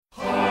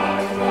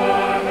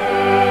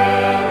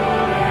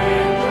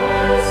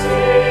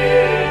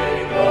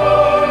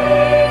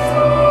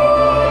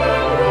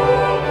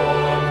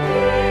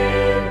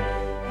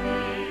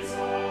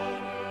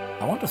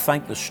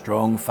thank the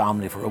Strong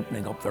family for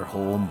opening up their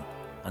home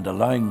and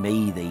allowing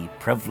me the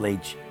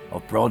privilege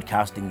of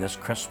broadcasting this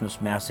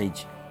Christmas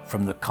message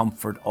from the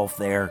comfort of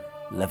their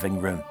living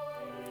room.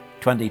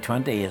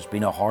 2020 has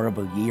been a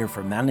horrible year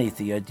for many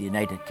throughout the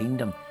United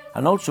Kingdom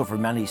and also for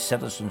many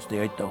citizens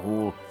throughout the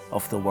whole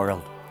of the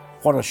world.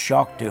 What a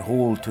shock to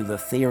hold to the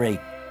theory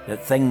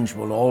that things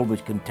will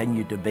always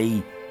continue to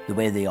be the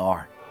way they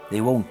are.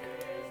 They won't.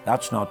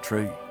 That's not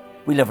true.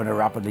 We live in a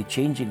rapidly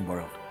changing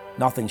world.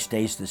 Nothing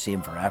stays the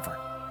same forever.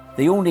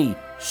 The only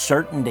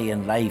certainty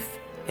in life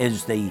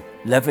is the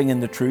living in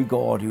the true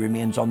God who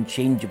remains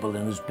unchangeable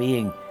in his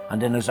being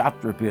and in his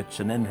attributes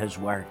and in his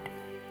word.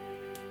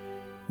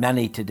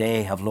 Many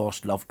today have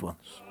lost loved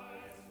ones.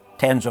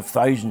 Tens of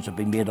thousands have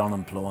been made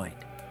unemployed.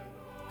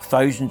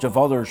 Thousands of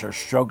others are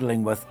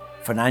struggling with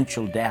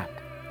financial debt,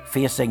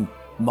 facing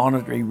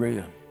monetary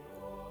ruin.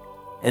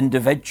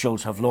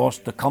 Individuals have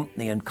lost the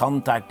company and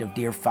contact of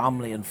dear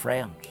family and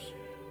friends.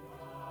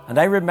 And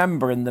I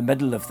remember in the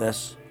middle of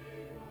this,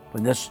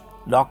 when this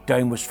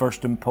lockdown was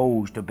first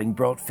imposed, of being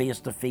brought face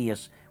to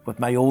face with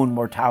my own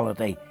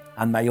mortality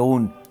and my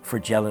own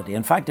fragility.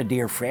 In fact, a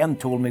dear friend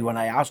told me when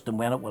I asked him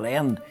when it will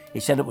end, he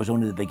said it was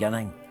only the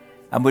beginning.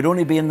 And we'd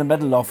only be in the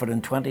middle of it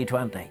in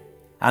 2020.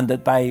 And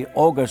that by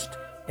August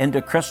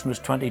into Christmas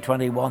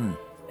 2021,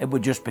 it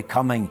would just be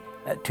coming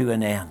to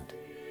an end.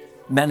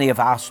 Many have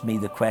asked me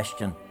the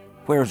question,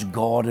 where's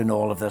God in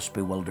all of this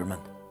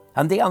bewilderment?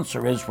 And the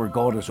answer is where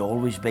God has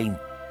always been.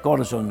 God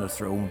is on the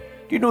throne.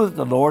 Do you know that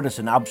the Lord is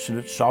in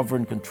absolute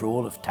sovereign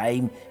control of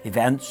time,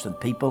 events and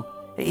people?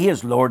 He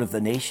is Lord of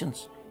the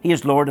nations. He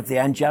is Lord of the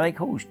angelic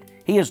host.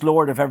 He is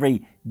Lord of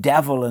every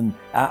devil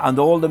and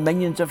all the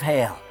minions of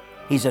hell.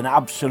 He's in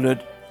absolute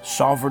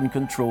sovereign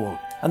control.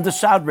 And the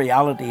sad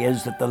reality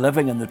is that the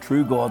living and the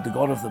true God, the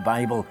God of the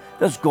Bible,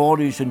 this God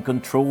who's in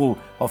control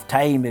of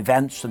time,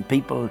 events and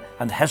people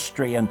and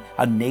history and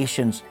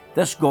nations,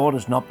 this God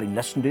has not been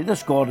listened to.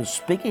 This God is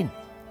speaking.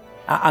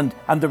 And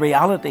the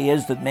reality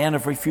is that men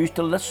have refused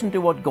to listen to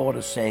what God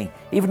is saying.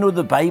 Even though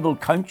the Bible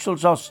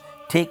counsels us,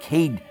 take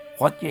heed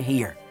what you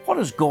hear. What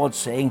is God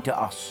saying to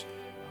us?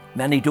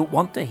 Many don't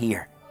want to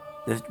hear.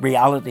 The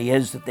reality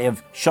is that they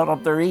have shut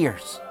up their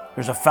ears.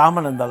 There's a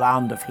famine in the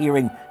land of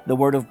hearing the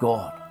word of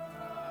God.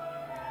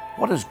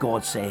 What is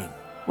God saying?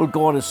 Well,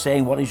 God is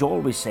saying what he's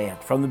always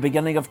said from the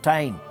beginning of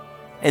time,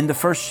 in the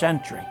 1st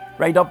century,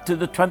 right up to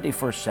the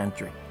 21st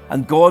century.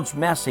 And God's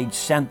message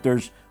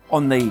centers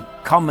on the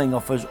coming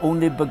of his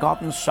only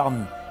begotten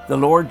Son, the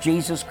Lord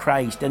Jesus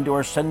Christ, into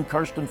our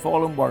sin-cursed and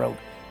fallen world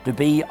to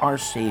be our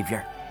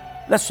Saviour.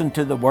 Listen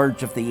to the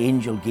words of the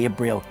angel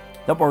Gabriel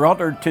that were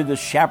uttered to the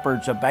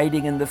shepherds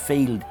abiding in the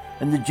field,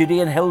 in the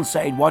Judean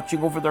hillside,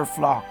 watching over their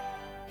flock.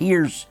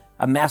 Here's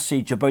a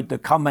message about the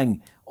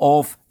coming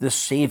of the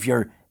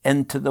Saviour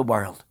into the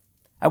world.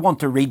 I want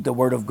to read the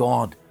Word of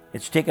God.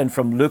 It's taken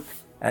from Luke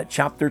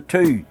chapter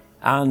 2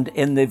 and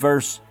in the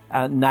verse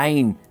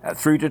 9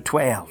 through to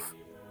 12.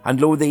 And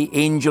lo, the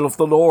angel of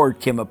the Lord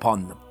came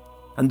upon them,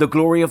 and the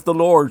glory of the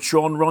Lord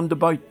shone round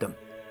about them,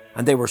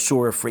 and they were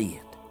sore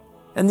afraid.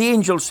 And the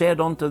angel said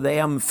unto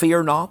them,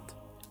 Fear not,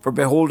 for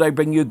behold, I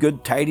bring you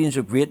good tidings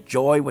of great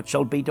joy, which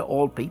shall be to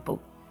all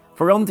people.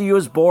 For unto you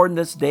is born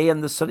this day in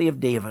the city of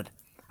David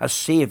a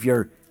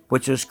Saviour,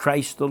 which is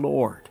Christ the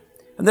Lord.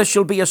 And this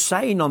shall be a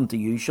sign unto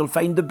you. You shall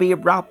find the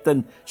babe wrapped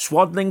in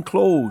swaddling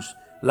clothes,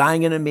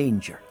 lying in a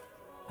manger.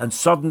 And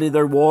suddenly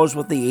there was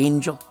with the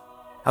angel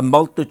a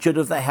multitude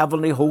of the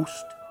heavenly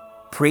host,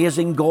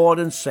 praising God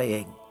and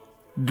saying,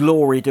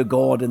 Glory to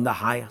God in the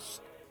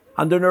highest,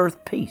 and on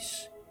earth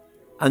peace,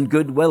 and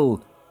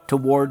goodwill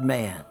toward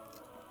men.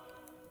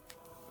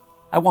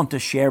 I want to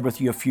share with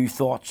you a few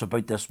thoughts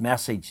about this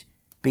message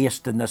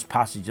based in this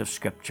passage of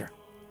Scripture.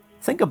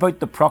 Think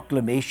about the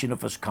proclamation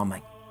of his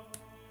coming.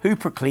 Who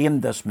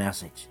proclaimed this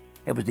message?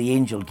 It was the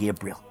angel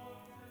Gabriel.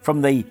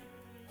 From the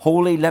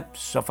holy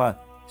lips of a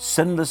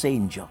sinless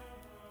angel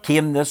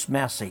came this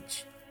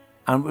message.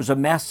 And it was a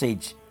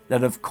message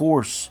that, of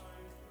course,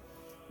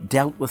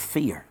 dealt with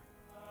fear.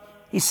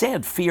 He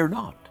said, Fear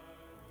not.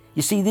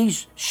 You see,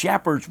 these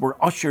shepherds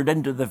were ushered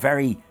into the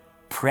very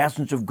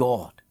presence of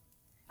God.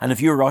 And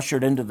if you're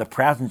ushered into the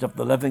presence of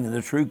the living and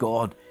the true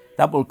God,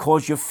 that will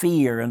cause you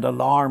fear and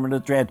alarm and a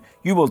dread.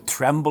 You will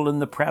tremble in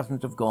the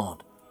presence of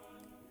God.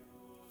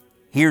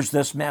 Here's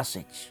this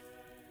message.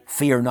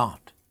 Fear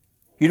not.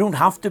 You don't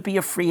have to be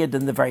afraid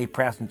in the very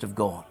presence of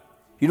God.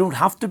 You don't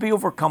have to be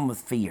overcome with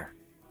fear.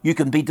 You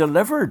can be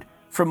delivered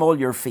from all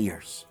your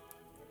fears.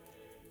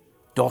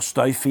 Dost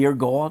thou fear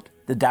God?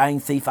 The dying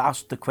thief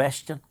asked the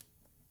question.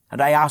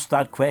 And I ask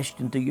that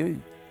question to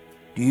you.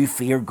 Do you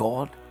fear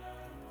God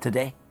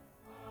today?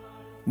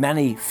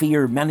 Many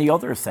fear many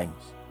other things.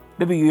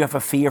 Maybe you have a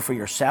fear for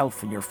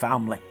yourself and your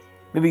family.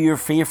 Maybe you're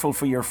fearful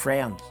for your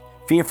friends,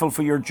 fearful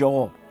for your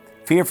job,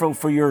 fearful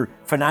for your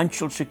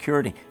financial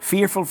security,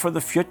 fearful for the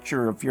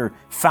future of your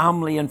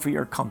family and for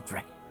your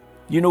country.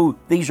 You know,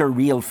 these are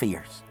real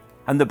fears.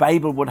 And the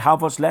Bible would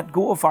have us let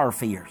go of our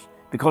fears,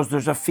 because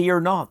there's a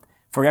fear not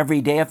for every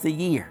day of the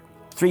year.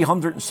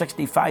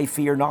 365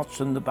 fear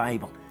nots in the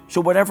Bible. So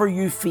whatever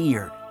you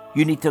fear,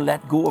 You need to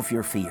let go of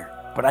your fear.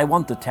 But I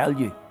want to tell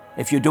you,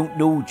 if you don't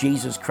know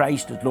Jesus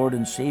Christ as Lord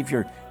and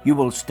Saviour, you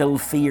will still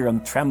fear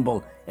and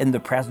tremble in the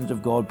presence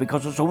of God,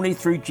 because it's only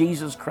through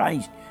Jesus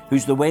Christ,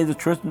 who's the way, the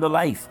truth and the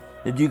life,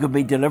 that you can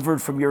be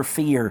delivered from your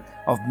fear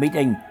of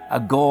meeting a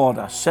God,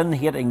 a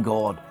sin-hating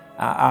God,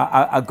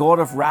 a God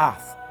of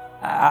wrath,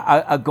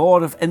 a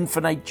God of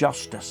infinite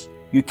justice.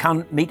 You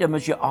can't meet him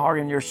as you are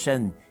in your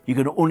sin. You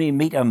can only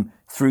meet him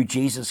through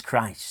Jesus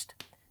Christ.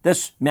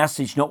 This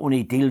message not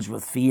only deals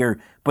with fear,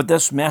 but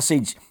this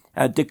message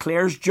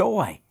declares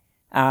joy,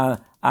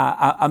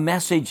 a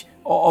message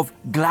of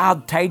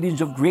glad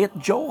tidings of great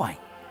joy.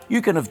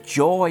 You can have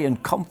joy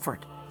and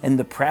comfort in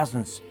the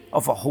presence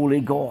of a holy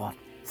God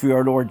through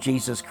our Lord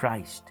Jesus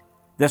Christ.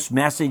 This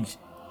message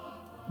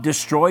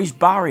destroys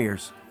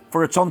barriers,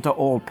 for it's unto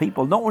all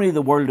people, not only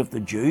the world of the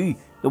Jew,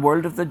 the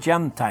world of the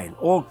Gentile,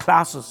 all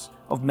classes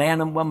of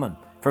men and women,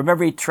 from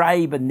every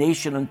tribe and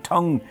nation and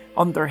tongue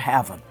under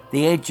heaven,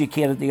 the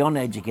educated, the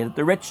uneducated,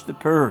 the rich, the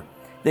poor,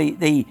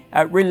 the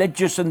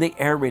religious and the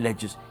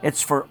irreligious.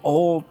 It's for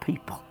all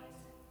people.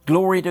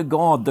 Glory to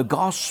God. The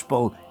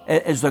gospel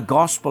is the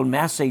gospel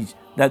message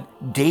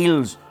that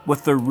deals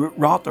with the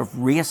rot of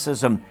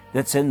racism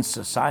that's in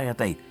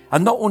society.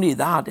 And not only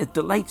that, it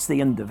delights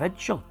the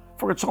individual,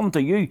 for it's unto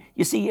you.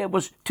 You see, it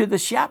was to the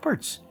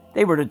shepherds.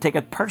 They were to take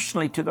it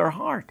personally to their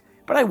heart.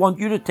 But I want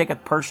you to take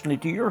it personally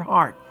to your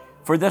heart.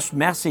 For this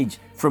message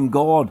from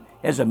God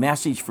is a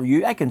message for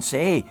you. I can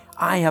say,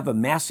 I have a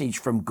message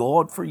from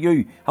God for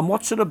you. And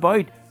what's it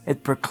about?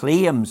 It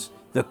proclaims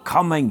the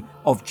coming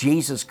of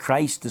Jesus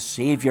Christ, the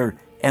Saviour,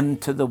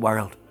 into the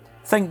world.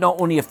 Think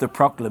not only of the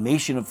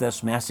proclamation of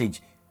this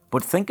message,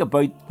 but think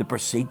about the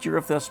procedure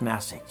of this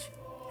message.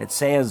 It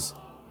says,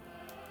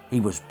 he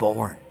was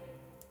born.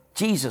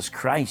 Jesus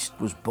Christ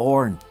was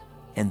born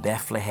in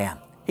Bethlehem.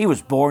 He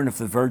was born of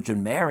the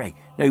Virgin Mary.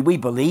 Now, we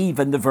believe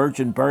in the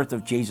virgin birth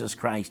of Jesus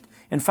Christ.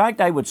 In fact,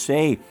 I would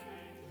say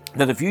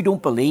that if you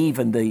don't believe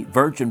in the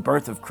virgin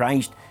birth of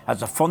Christ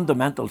as a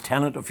fundamental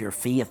tenet of your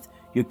faith,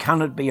 you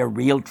cannot be a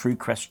real, true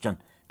Christian,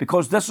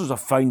 because this is a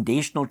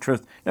foundational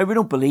truth. Now, we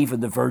don't believe in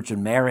the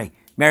Virgin Mary.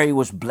 Mary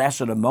was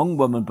blessed among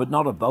women, but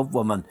not above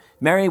women.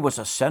 Mary was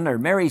a sinner.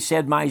 Mary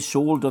said, my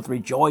soul doth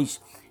rejoice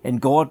in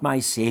God my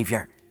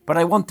Saviour. But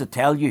I want to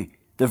tell you,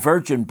 the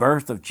virgin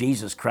birth of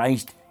Jesus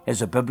Christ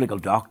is a biblical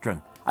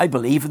doctrine. I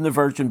believe in the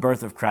virgin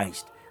birth of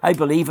Christ. I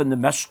believe in the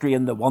mystery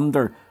and the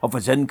wonder of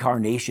his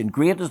incarnation.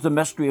 Great is the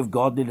mystery of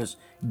godliness.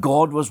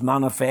 God was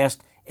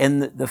manifest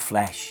in the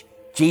flesh.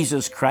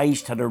 Jesus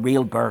Christ had a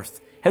real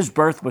birth. His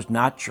birth was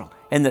natural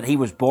in that he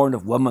was born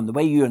of woman, the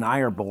way you and I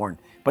are born.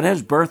 But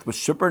his birth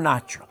was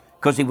supernatural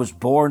because he was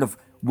born of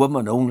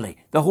woman only.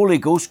 The Holy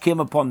Ghost came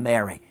upon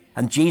Mary,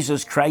 and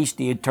Jesus Christ,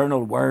 the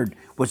eternal Word,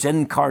 was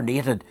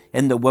incarnated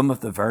in the womb of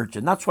the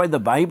Virgin. That's why the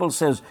Bible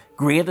says,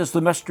 great is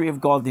the mystery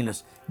of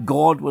godliness.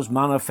 God was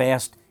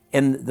manifest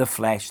in the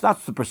flesh.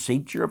 That's the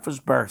procedure of his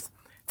birth.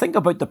 Think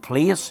about the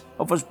place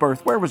of his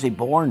birth. Where was he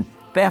born?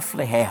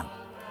 Bethlehem.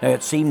 Now,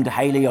 it seemed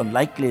highly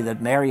unlikely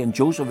that Mary and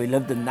Joseph, who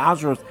lived in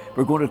Nazareth,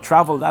 were going to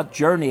travel that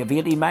journey of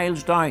 80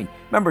 miles down.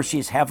 Remember,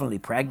 she's heavenly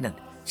pregnant.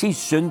 She's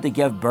soon to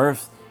give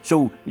birth.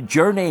 So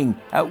journeying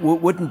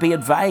wouldn't be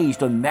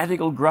advised on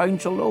medical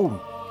grounds alone.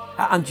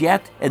 And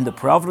yet, in the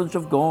providence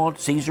of God,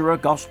 Caesar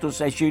Augustus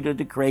issued a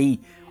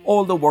decree,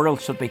 all the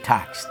world should be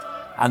taxed.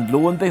 And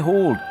lo and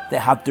behold, they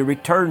had to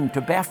return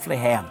to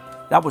Bethlehem.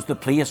 That was the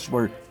place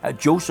where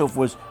Joseph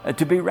was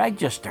to be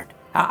registered.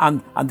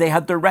 And they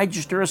had to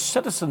register as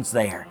citizens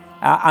there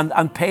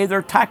and pay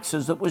their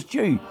taxes that was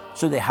due.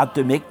 So they had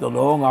to make the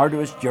long,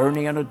 arduous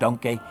journey on a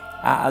donkey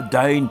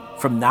down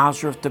from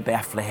Nazareth to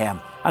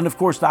Bethlehem. And of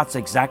course, that's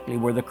exactly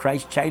where the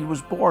Christ child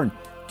was born.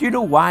 Do you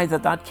know why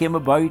that came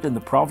about in the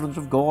providence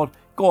of God?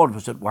 God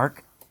was at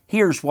work.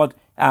 Here's what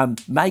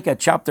Micah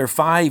chapter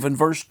 5 and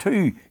verse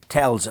 2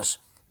 tells us.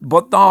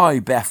 But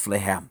thou,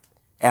 Bethlehem,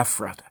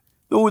 Ephrathah,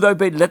 though thou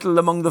be little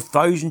among the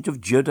thousands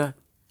of Judah,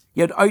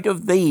 yet out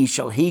of thee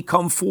shall he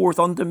come forth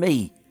unto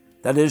me,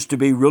 that is to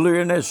be ruler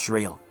in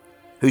Israel,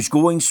 whose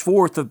goings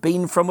forth have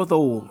been from of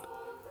old,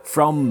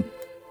 from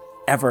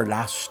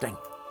everlasting.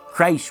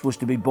 Christ was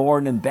to be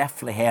born in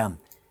Bethlehem,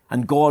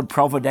 and God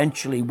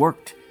providentially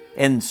worked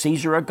in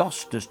Caesar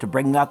Augustus to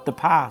bring that to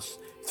pass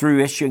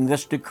through issuing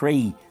this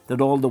decree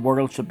that all the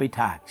world should be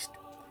taxed.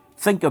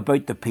 Think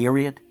about the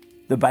period.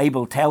 The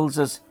Bible tells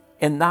us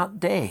in that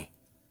day,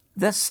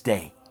 this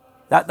day,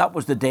 that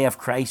was the day of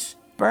Christ's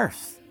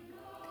birth.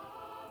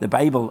 The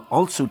Bible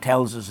also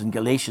tells us in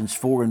Galatians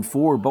 4 and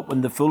 4, but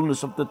when the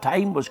fullness of the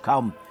time was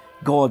come,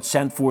 God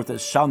sent forth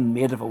his Son,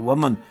 made of a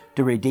woman,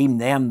 to redeem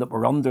them that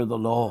were under the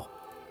law.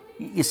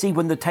 You see,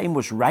 when the time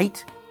was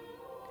right,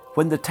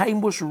 when the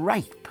time was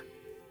ripe,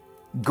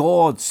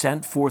 God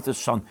sent forth his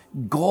Son.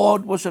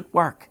 God was at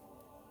work.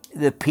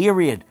 The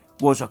period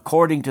was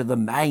according to the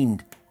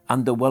mind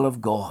and the will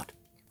of God.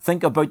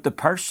 Think about the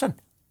person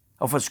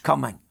of his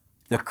coming,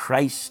 the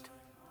Christ,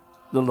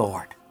 the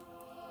Lord.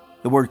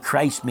 The word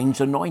Christ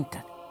means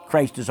anointed.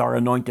 Christ is our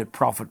anointed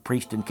prophet,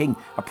 priest and king,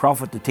 a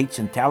prophet to teach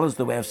and tell us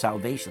the way of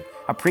salvation,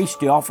 a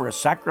priest to offer a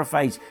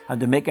sacrifice and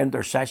to make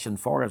intercession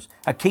for us,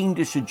 a king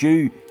to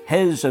subdue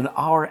his and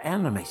our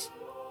enemies.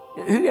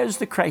 Who is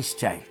the Christ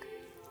child?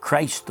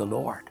 Christ the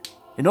Lord.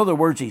 In other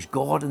words, he's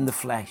God in the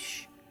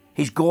flesh.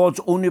 He's God's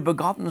only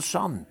begotten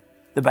Son.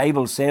 The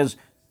Bible says,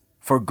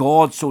 "For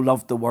God so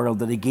loved the world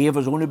that he gave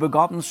his only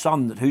begotten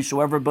Son, that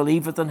whosoever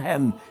believeth in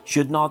him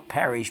should not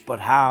perish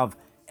but have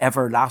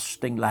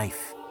everlasting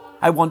life."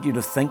 I want you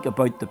to think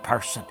about the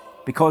person,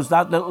 because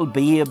that little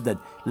babe that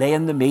lay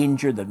in the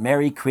manger that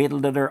Mary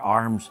cradled in her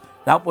arms,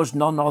 that was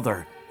none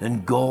other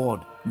than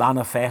God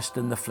manifest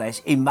in the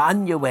flesh,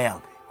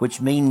 Emmanuel,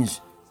 which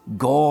means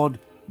God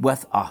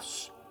with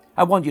us.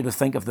 I want you to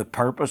think of the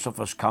purpose of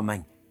his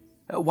coming.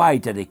 Why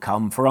did he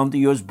come? "For unto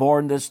you is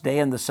born this day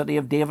in the city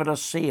of David a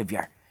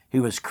Saviour,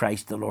 who is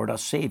Christ the Lord," a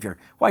Saviour.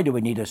 Why do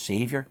we need a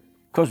Saviour?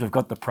 Because we've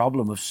got the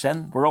problem of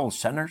sin. We're all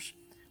sinners.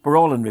 We're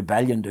all in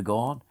rebellion to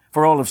God.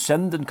 For all have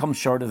sinned and come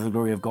short of the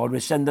glory of God. We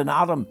sinned in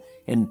Adam.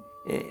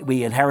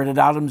 We inherited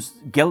Adam's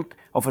guilt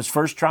of his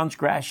first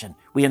transgression.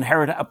 We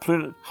inherited a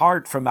polluted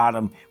heart from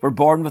Adam. We're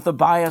born with a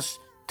bias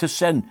to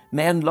sin.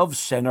 Men love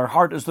sin. Our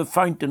heart is the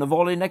fountain of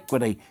all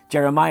iniquity.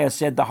 Jeremiah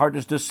said the heart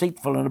is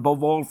deceitful and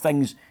above all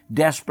things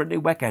desperately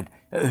wicked.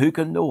 Who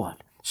can know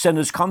it? Sin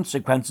has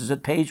consequences.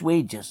 It pays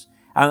wages.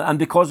 And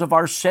because of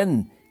our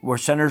sin, we're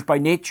sinners by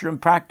nature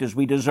and practice.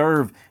 We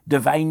deserve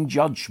divine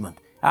judgment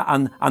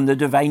and the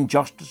divine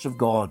justice of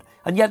God.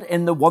 And yet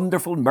in the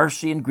wonderful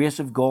mercy and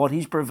grace of God,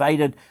 he's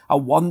provided a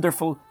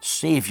wonderful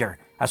Saviour,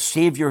 a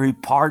Saviour who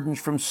pardons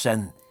from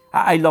sin.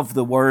 I love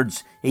the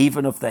words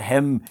even of the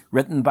hymn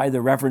written by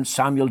the Reverend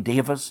Samuel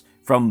Davis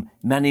from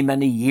many,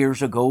 many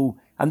years ago.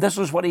 And this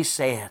is what he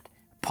said: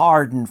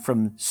 "Pardon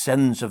from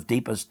sins of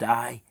deepest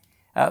dye,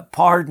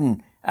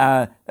 pardon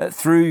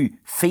through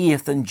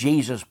faith in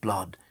Jesus'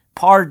 blood,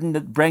 pardon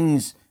that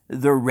brings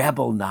the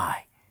rebel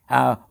nigh."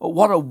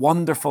 What a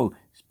wonderful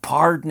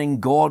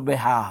pardoning God we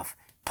have,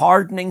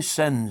 pardoning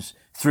sins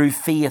through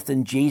faith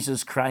in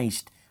Jesus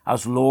Christ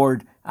as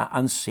Lord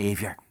and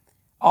Saviour.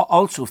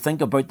 Also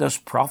think about this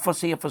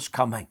prophecy of his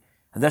coming.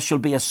 "And this shall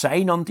be a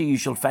sign unto you,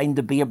 shall find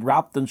the babe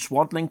wrapped in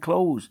swaddling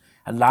clothes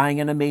and lying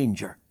in a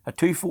manger." A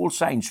twofold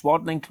sign,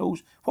 swaddling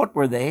clothes. What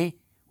were they?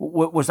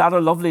 Was that a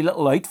lovely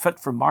little outfit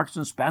from Marks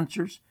and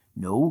Spencer's?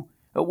 No.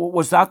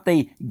 Was that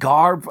the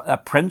garb a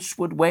prince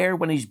would wear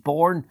when he's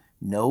born?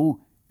 No.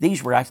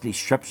 These were actually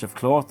strips of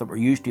cloth that were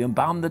used to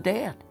embalm the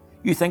dead.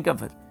 You think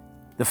of it.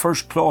 The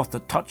first cloth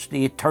that touched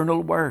the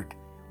eternal Word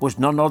was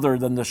none other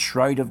than the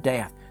shroud of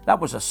death. That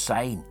was a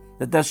sign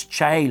that this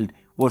child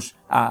was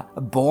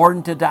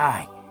born to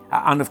die.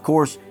 And of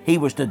course, he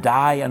was to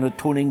die an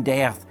atoning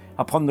death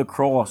upon the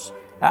cross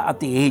at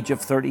the age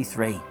of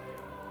 33.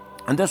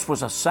 And this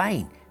was a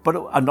sign.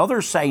 But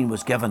another sign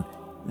was given.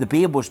 The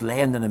babe was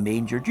laying in a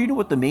manger. Do you know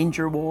what the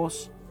manger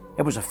was?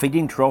 It was a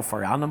feeding trough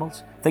for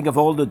animals. Think of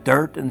all the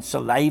dirt and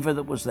saliva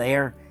that was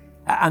there.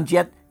 And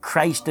yet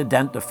Christ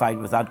identified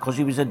with that, because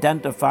he was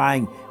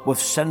identifying with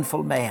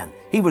sinful men.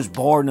 He was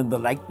born in the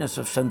likeness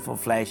of sinful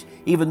flesh.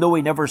 Even though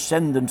he never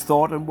sinned in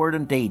thought and word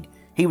and deed,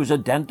 he was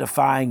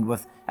identifying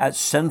with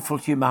sinful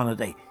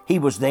humanity. He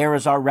was there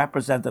as our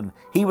representative.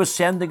 He was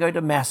sending out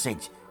a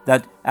message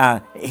that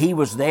he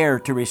was there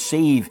to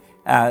receive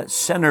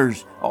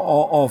sinners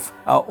of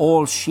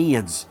all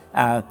shades,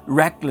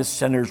 reckless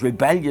sinners,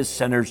 rebellious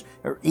sinners,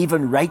 or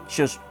even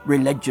righteous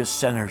religious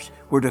sinners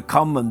were to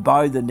come and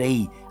bow the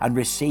knee and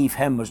receive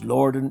him as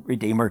Lord and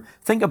Redeemer.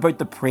 Think about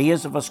the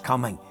praise of his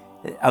coming.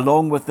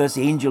 Along with this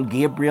angel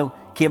Gabriel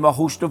came a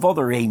host of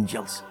other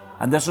angels,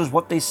 and this is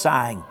what they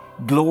sang: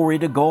 "Glory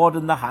to God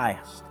in the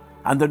highest,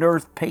 and on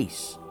earth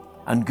peace,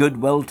 and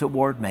goodwill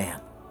toward men."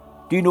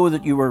 Do you know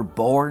that you were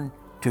born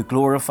to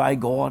glorify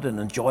God and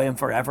enjoy him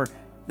forever?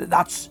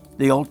 That's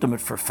the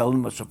ultimate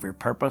fulfillment of your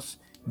purpose.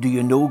 Do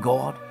you know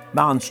God?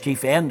 Man's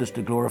chief end is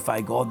to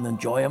glorify God and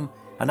enjoy him.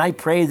 And I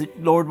pray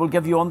that Lord will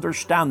give you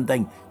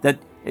understanding that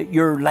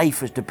your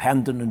life is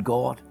dependent on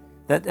God,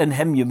 that in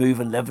him you move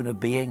and live and have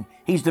being.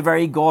 He's the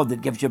very God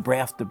that gives you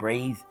breath to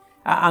breathe.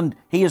 And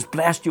he has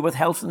blessed you with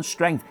health and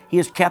strength. He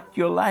has kept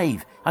you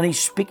alive, and he's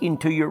speaking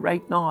to you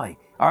right now.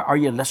 Are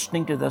you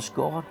listening to this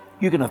God?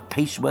 You can have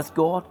peace with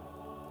God.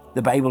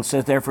 The Bible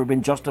says, "Therefore,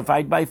 being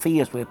justified by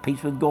faith, we have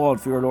peace with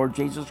God through our Lord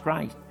Jesus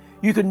Christ."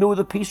 You can know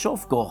the peace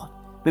of God.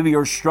 Maybe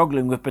you're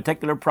struggling with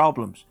particular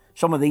problems,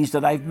 some of these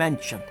that I've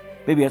mentioned.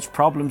 Maybe it's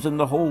problems in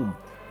the home,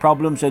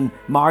 problems in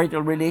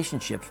marital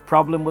relationships,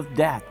 problem with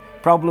death,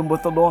 problem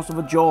with the loss of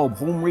a job,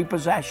 home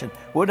repossession,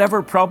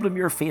 whatever problem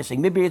you're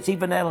facing. Maybe it's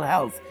even ill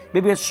health.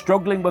 Maybe it's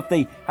struggling with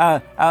the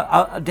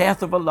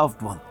death of a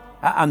loved one.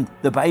 And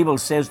the Bible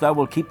says, "Thou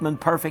wilt keep him in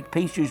perfect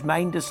peace whose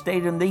mind is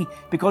stayed in thee,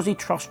 because he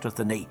trusteth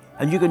in thee."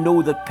 And you can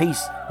know that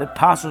peace that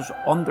passes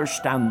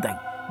understanding,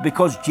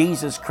 because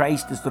Jesus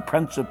Christ is the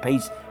Prince of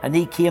Peace, and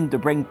he came to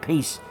bring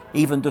peace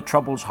even to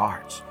troubled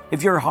hearts.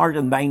 If your heart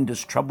and mind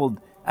is troubled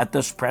at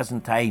this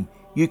present time,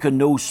 you can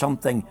know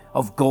something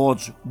of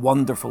God's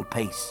wonderful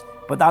peace.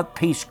 But that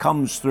peace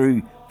comes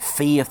through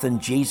faith in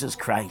Jesus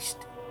Christ.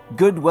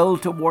 goodwill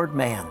toward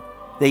men.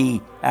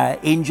 The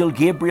angel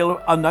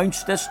Gabriel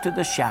announced this to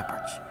the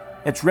shepherds.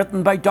 It's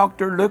written by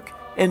Dr. Luke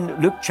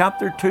in Luke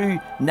chapter 2,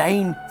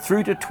 9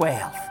 through to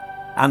 12.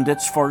 And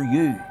it's for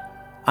you,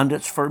 and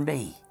it's for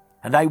me.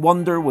 And I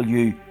wonder, will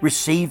you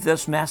receive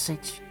this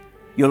message?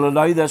 You'll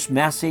allow this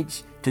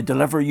message to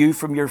deliver you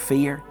from your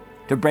fear,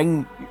 to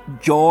bring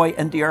joy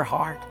into your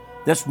heart.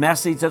 This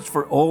message that's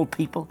for all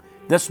people.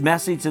 This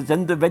message is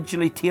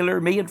individually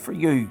tailor-made for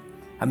you.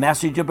 A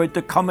message about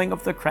the coming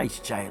of the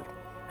Christ child.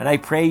 And I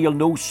pray you'll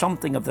know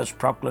something of this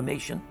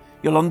proclamation.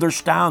 You'll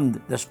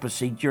understand this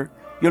procedure.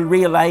 You'll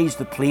realize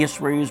the place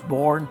where he was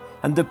born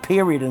and the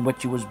period in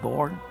which he was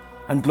born.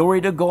 And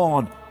glory to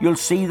God, you'll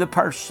see the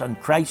person,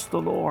 Christ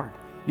the Lord.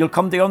 You'll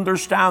come to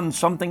understand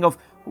something of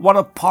what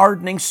a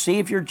pardoning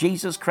Saviour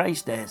Jesus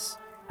Christ is.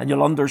 And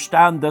you'll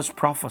understand this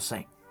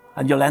prophecy.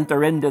 And you'll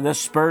enter into this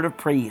spirit of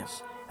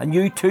praise. And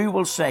you too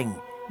will sing,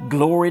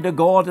 glory to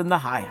God in the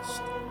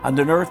highest, and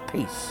on earth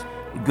peace,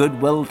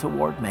 goodwill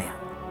toward men.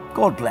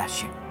 God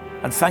bless you,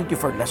 and thank you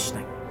for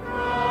listening.